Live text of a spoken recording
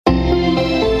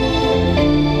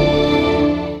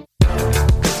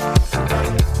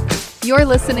You're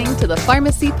listening to the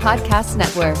Pharmacy Podcast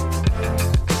Network.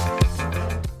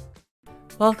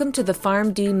 Welcome to the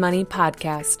PharmD Money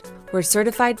Podcast, where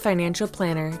certified financial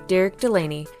planner Derek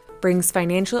Delaney brings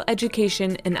financial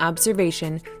education and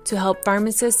observation to help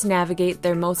pharmacists navigate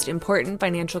their most important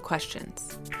financial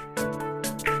questions.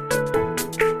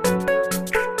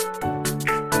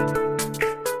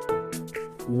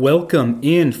 Welcome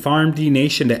in PharmD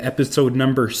Nation to episode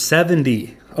number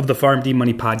 70 of the PharmD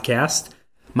Money Podcast.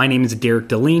 My name is Derek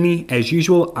Delaney. As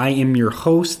usual, I am your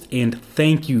host, and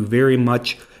thank you very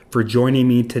much for joining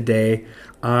me today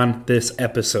on this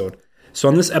episode. So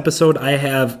on this episode, I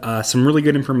have some really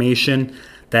good information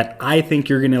that I think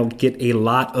you're going to get a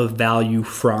lot of value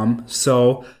from.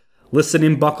 So listen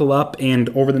in, buckle up, and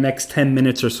over the next 10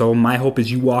 minutes or so, my hope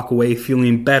is you walk away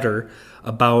feeling better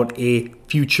about a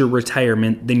future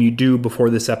retirement than you do before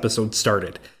this episode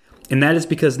started. And that is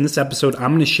because in this episode,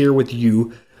 I'm going to share with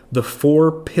you the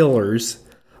 4 pillars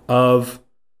of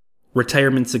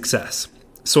retirement success.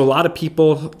 So a lot of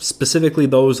people, specifically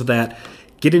those that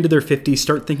get into their 50s,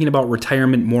 start thinking about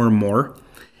retirement more and more.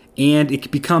 And it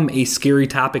can become a scary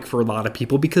topic for a lot of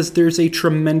people because there's a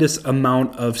tremendous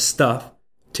amount of stuff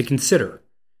to consider.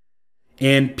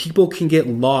 And people can get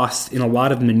lost in a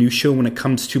lot of minutiae when it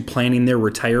comes to planning their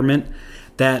retirement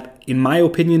that, in my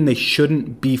opinion, they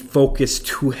shouldn't be focused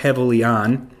too heavily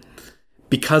on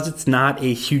because it's not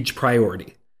a huge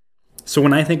priority. So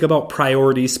when I think about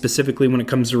priorities, specifically when it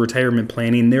comes to retirement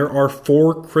planning, there are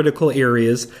 4 critical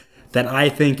areas that I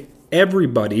think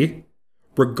everybody,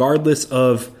 regardless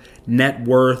of net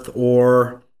worth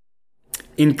or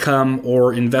income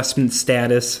or investment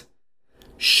status,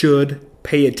 should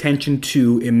pay attention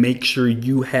to and make sure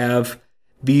you have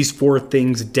these 4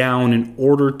 things down in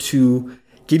order to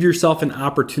give yourself an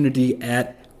opportunity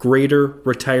at greater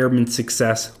retirement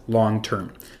success long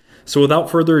term. So without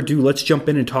further ado, let's jump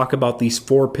in and talk about these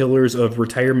 4 pillars of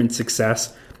retirement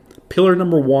success. Pillar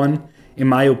number 1, in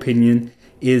my opinion,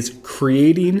 is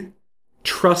creating,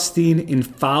 trusting, and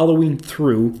following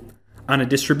through on a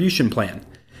distribution plan.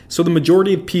 So the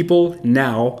majority of people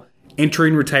now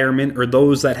entering retirement, or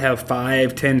those that have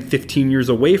 5, 10, 15 years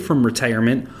away from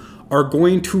retirement, are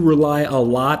going to rely a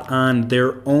lot on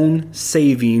their own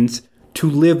savings to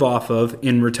live off of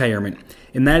in retirement.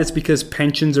 And that is because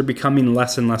pensions are becoming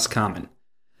less and less common.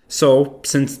 So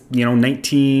since,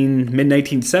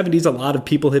 mid-1970s, a lot of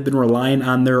people have been relying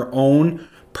on their own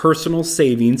personal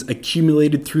savings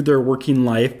accumulated through their working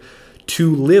life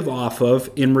to live off of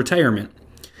in retirement.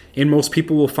 And most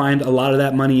people will find a lot of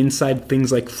that money inside things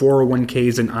like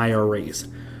 401ks and IRAs.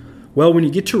 Well, when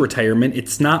you get to retirement,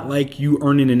 it's not like you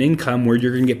earning an income where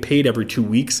you're going to get paid every 2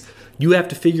 weeks. You have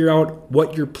to figure out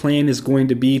what your plan is going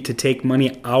to be to take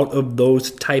money out of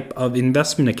those type of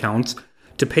investment accounts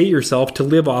to pay yourself to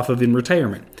live off of in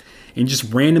retirement. And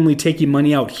just randomly taking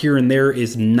money out here and there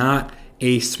is not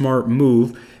a smart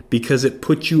move because it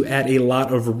puts you at a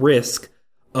lot of risk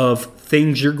of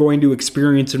things you're going to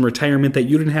experience in retirement that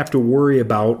you didn't have to worry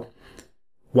about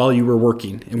while you were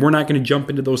working. And we're not going to jump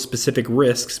into those specific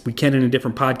risks. We can in a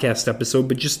different podcast episode,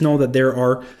 but just know that there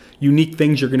are unique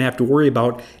things you're going to have to worry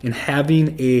about. And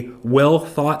having a well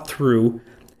thought through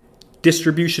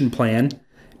distribution plan,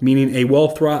 meaning a well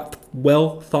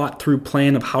thought through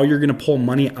plan of how you're going to pull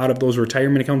money out of those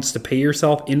retirement accounts to pay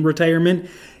yourself in retirement,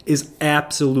 is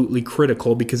absolutely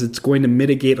critical because it's going to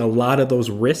mitigate a lot of those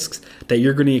risks that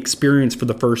you're going to experience for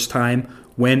the first time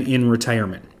when in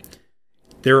retirement.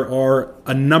 There are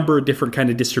a number of different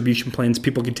kind of distribution plans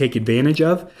people can take advantage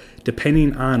of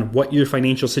depending on what your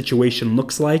financial situation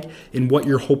looks like and what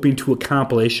you're hoping to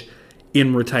accomplish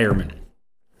in retirement.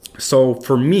 So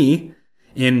for me,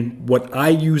 and what I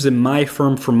use in my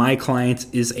firm for my clients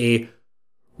is a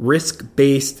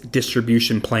risk-based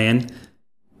distribution plan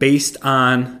based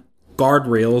on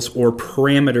guardrails or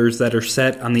parameters that are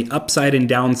set on the upside and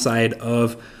downside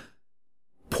of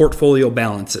portfolio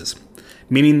balances.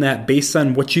 Meaning that based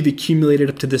on what you've accumulated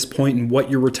up to this point and what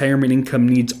your retirement income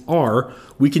needs are,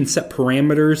 we can set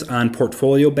parameters on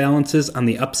portfolio balances on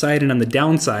the upside and on the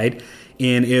downside.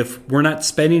 And if we're not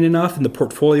spending enough and the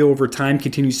portfolio over time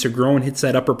continues to grow and hits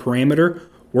that upper parameter,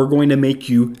 we're going to make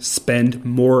you spend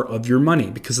more of your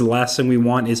money because the last thing we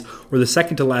want is, or the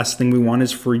second to last thing we want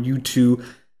is for you to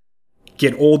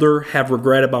get older, have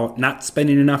regret about not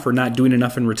spending enough or not doing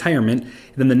enough in retirement.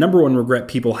 And then the number one regret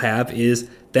people have is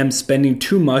them spending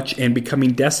too much and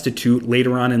becoming destitute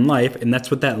later on in life. And that's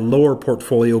what that lower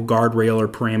portfolio guardrail or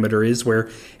parameter is,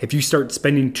 where if you start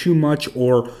spending too much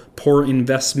or poor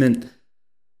investment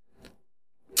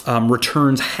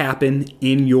returns happen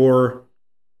in your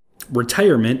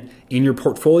retirement and your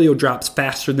portfolio drops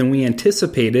faster than we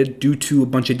anticipated due to a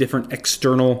bunch of different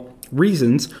external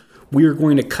reasons, we are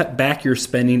going to cut back your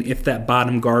spending if that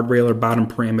bottom guardrail or bottom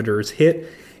parameter is hit.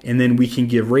 And then we can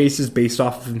give raises based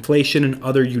off of inflation and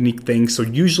other unique things. So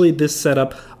usually this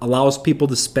setup allows people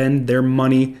to spend their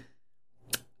money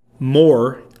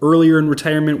more earlier in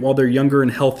retirement while they're younger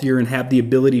and healthier and have the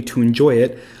ability to enjoy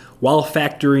it, while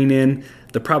factoring in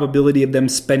the probability of them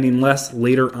spending less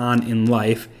later on in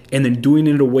life, and then doing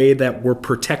it in a way that we're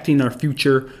protecting our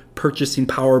future purchasing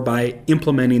power by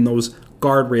implementing those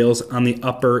guardrails on the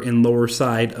upper and lower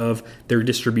side of their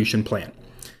distribution plan.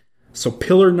 So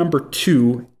pillar number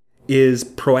 2 is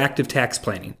proactive tax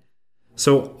planning.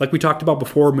 So like we talked about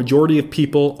before, majority of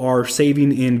people are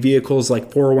saving in vehicles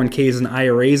like 401ks and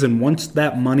IRAs, and once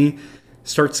that money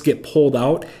starts to get pulled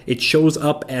out, it shows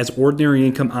up as ordinary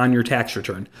income on your tax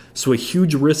return. So a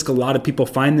huge risk a lot of people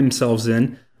find themselves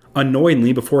in,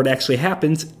 unknowingly before it actually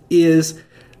happens, is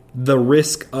the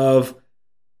risk of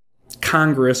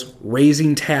Congress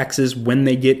raising taxes when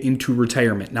they get into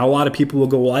retirement. Now, a lot of people will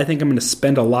go, well, I think I'm going to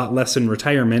spend a lot less in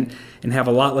retirement and have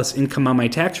a lot less income on my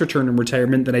tax return in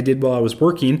retirement than I did while I was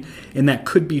working. And that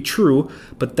could be true,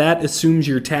 but that assumes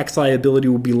your tax liability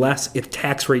will be less if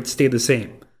tax rates stay the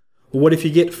same. Well, what if you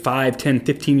get 5, 10,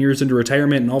 15 years into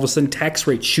retirement and all of a sudden tax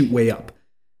rates shoot way up?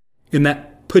 And that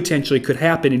potentially could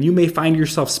happen, and you may find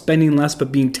yourself spending less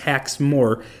but being taxed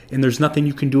more, and there's nothing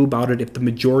you can do about it if the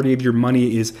majority of your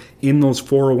money is in those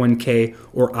 401k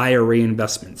or IRA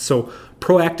investments. So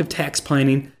proactive tax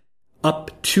planning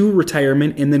up to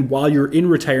retirement, and then while you're in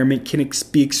retirement can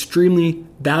be extremely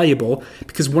valuable,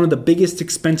 because one of the biggest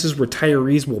expenses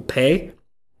retirees will pay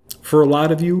for a lot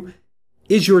of you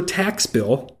is your tax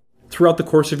bill throughout the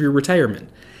course of your retirement.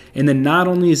 And then not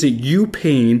only is it you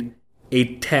paying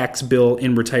a tax bill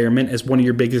in retirement as one of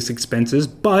your biggest expenses,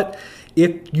 but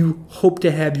if you hope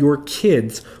to have your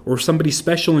kids or somebody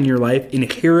special in your life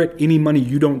inherit any money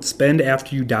you don't spend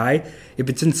after you die, if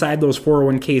it's inside those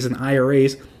 401ks and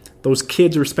IRAs, those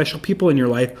kids or special people in your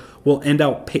life will end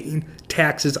up paying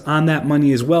taxes on that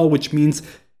money as well, which means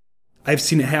I've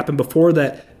seen it happen before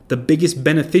that the biggest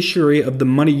beneficiary of the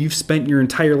money you've spent your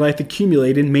entire life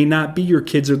accumulated may not be your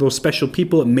kids or those special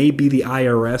people. It may be the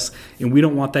IRS, and we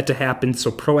don't want that to happen.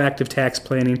 So proactive tax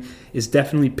planning is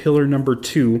definitely pillar number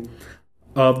 2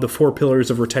 of the 4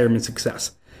 pillars of retirement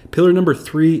success. Pillar number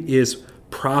 3 is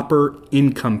proper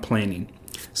income planning.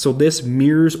 So this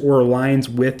mirrors or aligns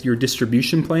with your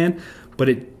distribution plan, but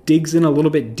it digs in a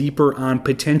little bit deeper on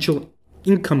potential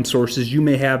income sources you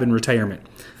may have in retirement.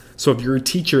 So if you're a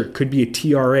teacher, it could be a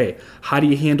TRA. How do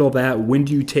you handle that? When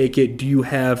do you take it? Do you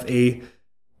have a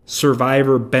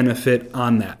survivor benefit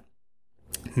on that?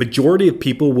 Majority of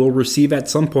people will receive at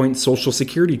some point Social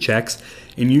Security checks,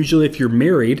 and usually if you're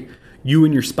married, you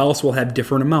and your spouse will have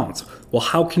different amounts. Well,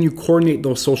 how can you coordinate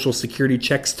those Social Security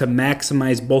checks to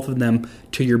maximize both of them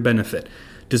to your benefit?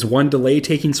 Does one delay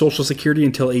taking Social Security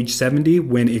until age 70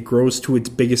 when it grows to its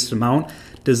biggest amount?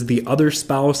 Does the other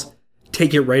spouse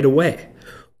take it right away?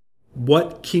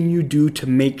 What can you do to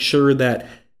make sure that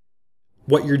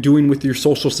what you're doing with your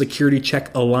Social Security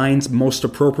check aligns most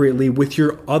appropriately with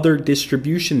your other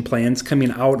distribution plans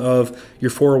coming out of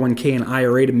your 401k and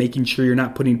IRA, to making sure you're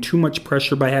not putting too much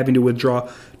pressure by having to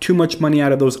withdraw too much money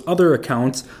out of those other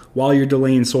accounts while you're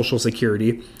delaying Social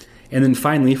Security? And then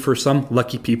finally, for some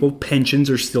lucky people, pensions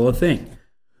are still a thing.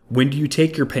 When do you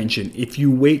take your pension? If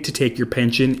you wait to take your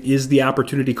pension, is the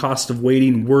opportunity cost of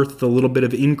waiting worth the little bit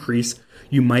of increase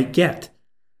you might get?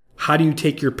 How do you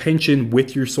take your pension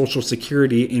with your Social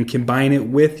Security and combine it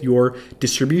with your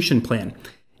distribution plan?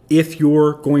 If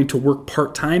you're going to work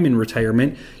part-time in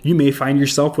retirement, you may find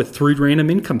yourself with 3 random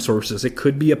income sources. It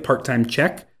could be a part-time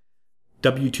check,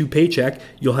 W-2 paycheck,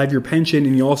 you'll have your pension,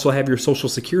 and you also have your Social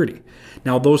Security.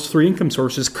 Now, those 3 income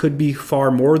sources could be far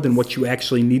more than what you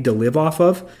actually need to live off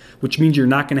of, which means you're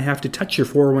not going to have to touch your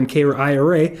 401k or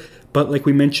IRA. But like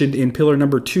we mentioned in pillar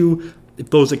number 2, if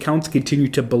those accounts continue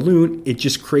to balloon, it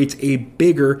just creates a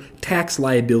bigger tax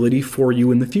liability for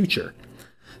you in the future.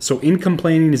 So income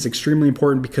planning is extremely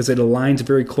important because it aligns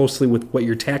very closely with what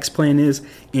your tax plan is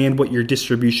and what your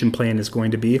distribution plan is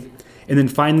going to be. And then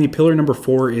finally, pillar number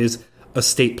 4 is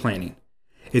estate planning.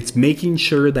 It's making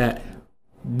sure that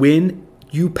when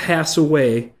you pass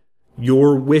away,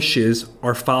 your wishes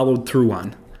are followed through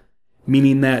on.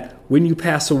 Meaning that when you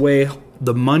pass away,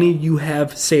 the money you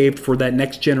have saved for that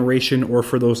next generation or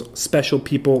for those special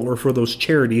people or for those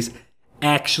charities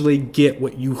actually get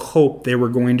what you hope they were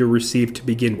going to receive to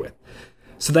begin with.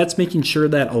 So that's making sure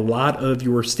that a lot of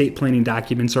your estate planning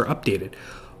documents are updated.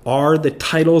 Are the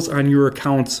titles on your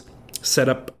accounts set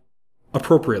up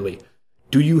appropriately?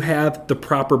 Do you have the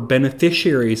proper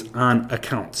beneficiaries on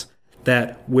accounts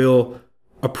that will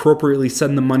appropriately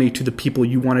send the money to the people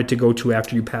you want it to go to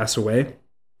after you pass away?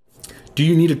 Do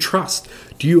you need a trust?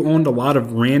 Do you own a lot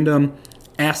of random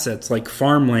assets like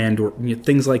farmland or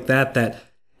things like that that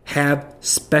have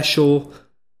special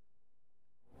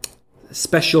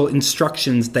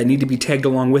instructions that need to be tagged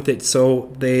along with it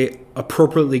so they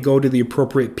appropriately go to the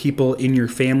appropriate people in your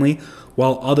family,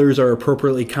 while others are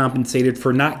appropriately compensated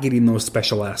for not getting those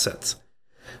special assets?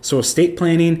 So estate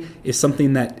planning is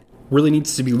something that really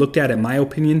needs to be looked at, in my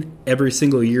opinion, every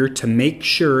single year to make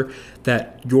sure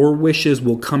that your wishes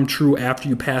will come true after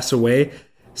you pass away,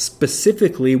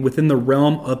 specifically within the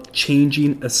realm of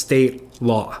changing estate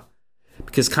law.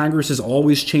 Because Congress is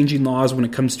always changing laws when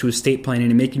it comes to estate planning,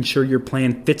 and making sure your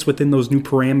plan fits within those new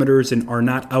parameters and are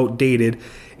not outdated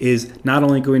is not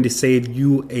only going to save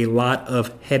you a lot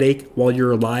of headache while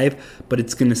you're alive, but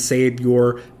it's going to save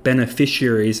your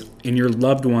beneficiaries and your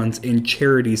loved ones and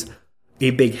charities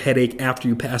a big headache after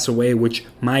you pass away, which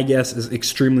my guess is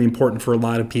extremely important for a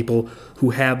lot of people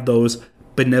who have those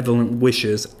benevolent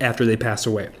wishes after they pass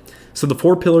away. So the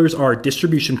 4 pillars are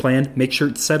distribution plan, make sure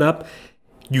it's set up,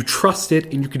 you trust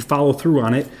it, and you can follow through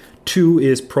on it. 2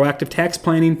 is proactive tax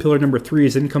planning. Pillar number 3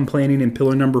 is income planning. And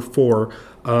pillar number 4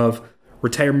 of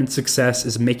retirement success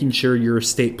is making sure your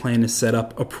estate plan is set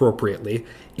up appropriately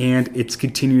and it's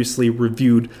continuously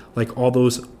reviewed like all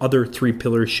those other 3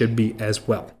 pillars should be as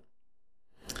well.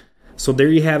 So there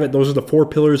you have it. Those are the 4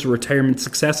 pillars of retirement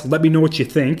success. Let me know what you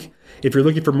think. If you're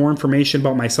looking for more information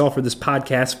about myself or this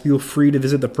podcast, feel free to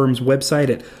visit the firm's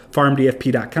website at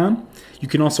farmdfp.com. You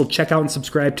can also check out and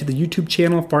subscribe to the YouTube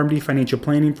channel, PharmD Financial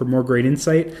Planning, for more great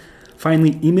insight.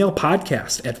 Finally, email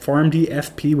podcast at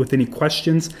PharmDFP with any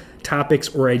questions, topics,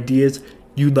 or ideas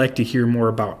you'd like to hear more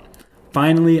about.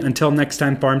 Finally, until next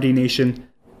time, PharmD Nation,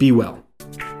 be well.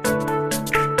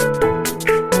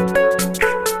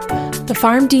 The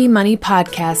PharmD Money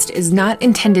Podcast is not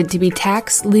intended to be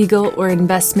tax, legal, or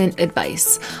investment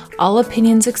advice. All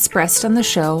opinions expressed on the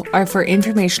show are for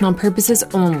informational purposes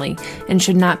only and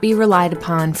should not be relied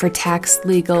upon for tax,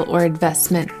 legal, or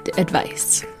investment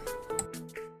advice.